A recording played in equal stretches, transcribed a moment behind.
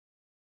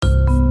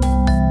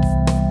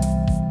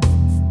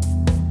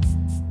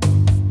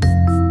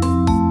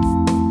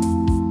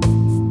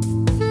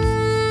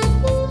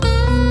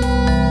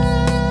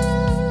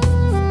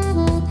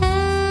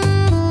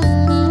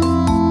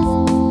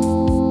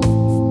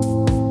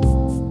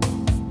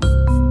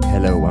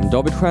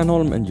David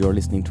Stjernholm, and you're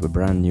listening to a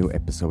brand new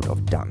episode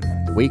of Done,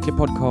 the weekly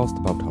podcast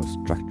about how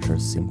structure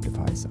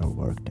simplifies our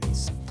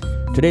workdays.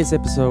 Today's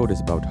episode is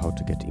about how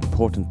to get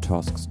important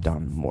tasks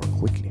done more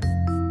quickly.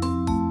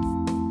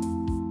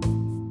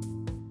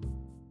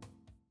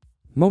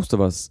 Most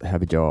of us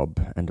have a job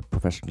and a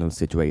professional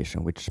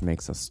situation which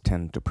makes us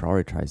tend to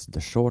prioritize the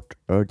short,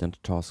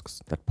 urgent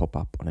tasks that pop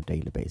up on a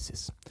daily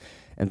basis,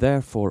 and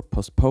therefore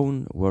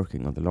postpone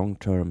working on the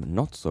long-term,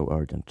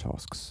 not-so-urgent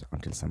tasks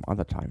until some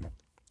other time.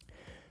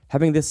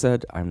 Having this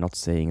said, I'm not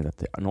saying that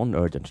the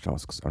non-urgent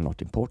tasks are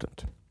not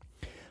important.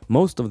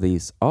 Most of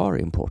these are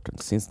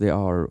important since they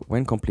are,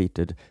 when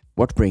completed,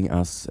 what bring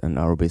us and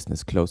our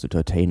business closer to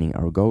attaining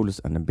our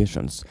goals and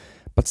ambitions.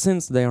 But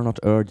since they are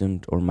not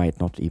urgent or might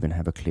not even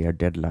have a clear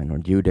deadline or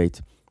due date,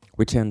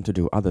 we tend to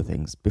do other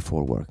things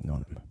before working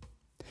on them.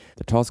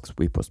 The tasks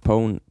we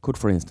postpone could,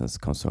 for instance,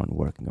 concern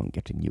working on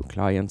getting new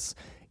clients,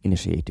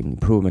 initiating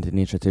improvement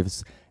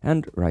initiatives,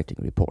 and writing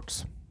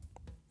reports.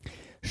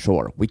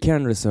 Sure, we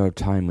can reserve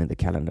time in the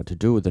calendar to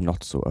do the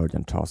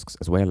not-so-urgent tasks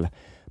as well,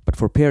 but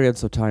for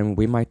periods of time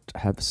we might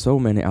have so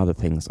many other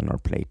things on our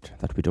plate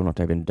that we do not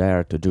even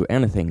dare to do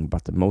anything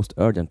but the most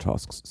urgent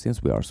tasks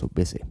since we are so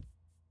busy.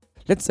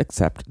 Let's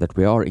accept that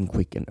we are in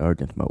quick and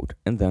urgent mode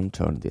and then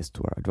turn this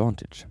to our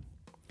advantage.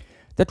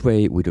 That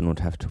way we do not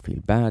have to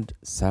feel bad,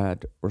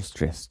 sad or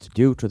stressed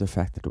due to the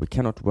fact that we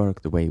cannot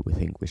work the way we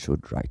think we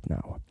should right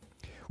now.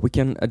 We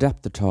can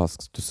adapt the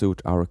tasks to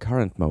suit our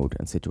current mode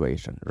and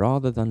situation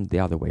rather than the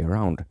other way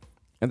around,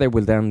 and they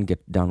will then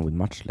get done with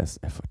much less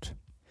effort.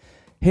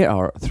 Here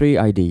are 3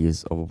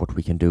 ideas of what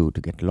we can do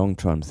to get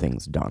long-term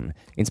things done,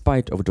 in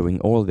spite of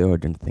doing all the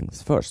urgent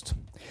things first.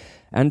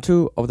 And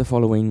 2 of the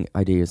following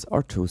ideas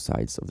are 2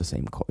 sides of the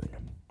same coin.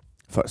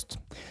 First,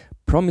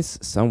 promise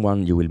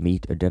someone you will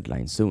meet a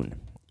deadline soon,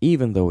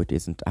 even though it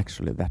isn't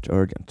actually that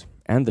urgent,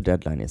 and the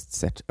deadline is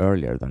set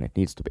earlier than it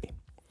needs to be.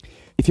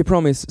 If you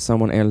promise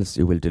someone else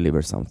you will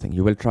deliver something,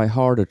 you will try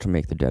harder to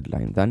make the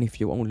deadline than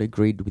if you only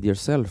agreed with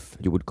yourself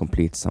you would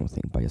complete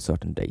something by a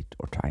certain date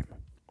or time.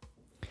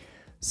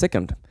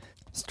 Second,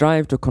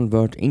 strive to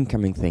convert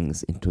incoming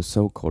things into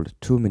so-called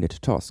 2-minute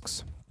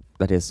tasks.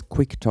 That is,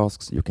 quick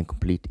tasks you can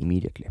complete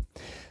immediately,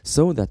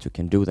 so that you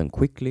can do them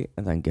quickly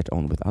and then get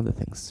on with other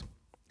things.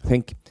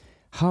 Think,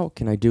 how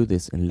can I do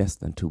this in less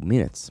than 2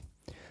 minutes?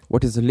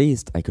 What is the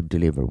least I could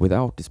deliver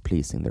without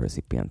displeasing the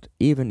recipient,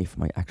 even if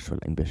my actual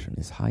ambition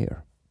is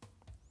higher?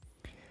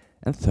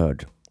 And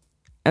third,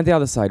 and the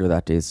other side of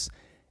that is,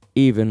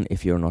 even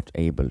if you're not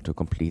able to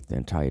complete the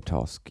entire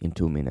task in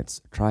 2 minutes,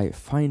 try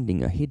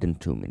finding a hidden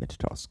 2-minute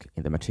task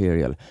in the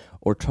material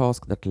or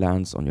task that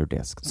lands on your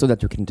desk so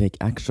that you can take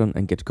action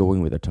and get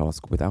going with the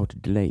task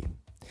without delay.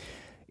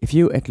 If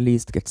you at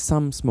least get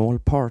some small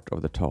part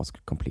of the task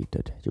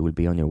completed, you will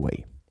be on your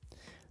way.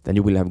 Then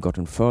you will have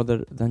gotten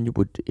further than you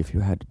would if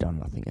you had done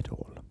nothing at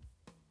all.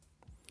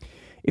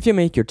 If you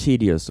make your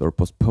tedious or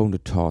postponed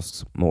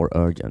tasks more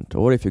urgent,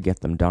 or if you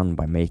get them done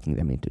by making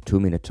them into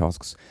 2-minute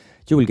tasks,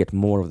 you will get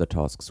more of the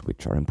tasks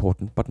which are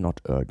important but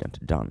not urgent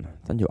done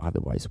than you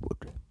otherwise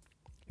would.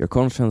 Your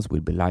conscience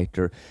will be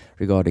lighter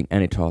regarding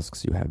any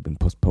tasks you have been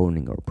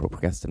postponing or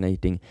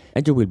procrastinating,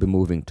 and you will be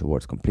moving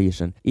towards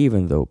completion,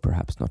 even though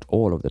perhaps not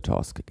all of the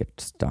task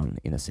gets done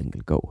in a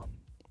single go.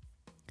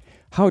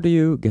 How do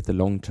you get the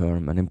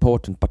long-term and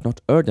important but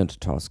not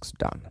urgent tasks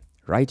done?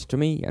 Write to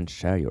me and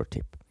share your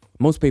tip.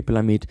 Most people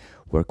I meet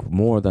work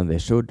more than they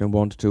should and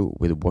want to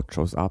with what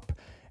shows up,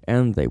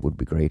 and they would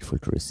be grateful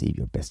to receive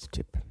your best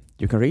tip.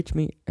 You can reach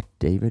me at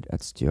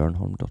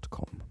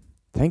david@stjernholm.com.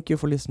 Thank you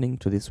for listening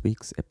to this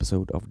week's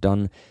episode of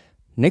Done.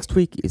 Next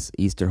week is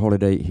Easter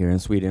holiday here in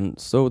Sweden,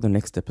 so the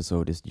next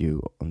episode is due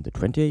on the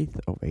 28th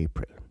of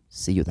April.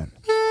 See you then.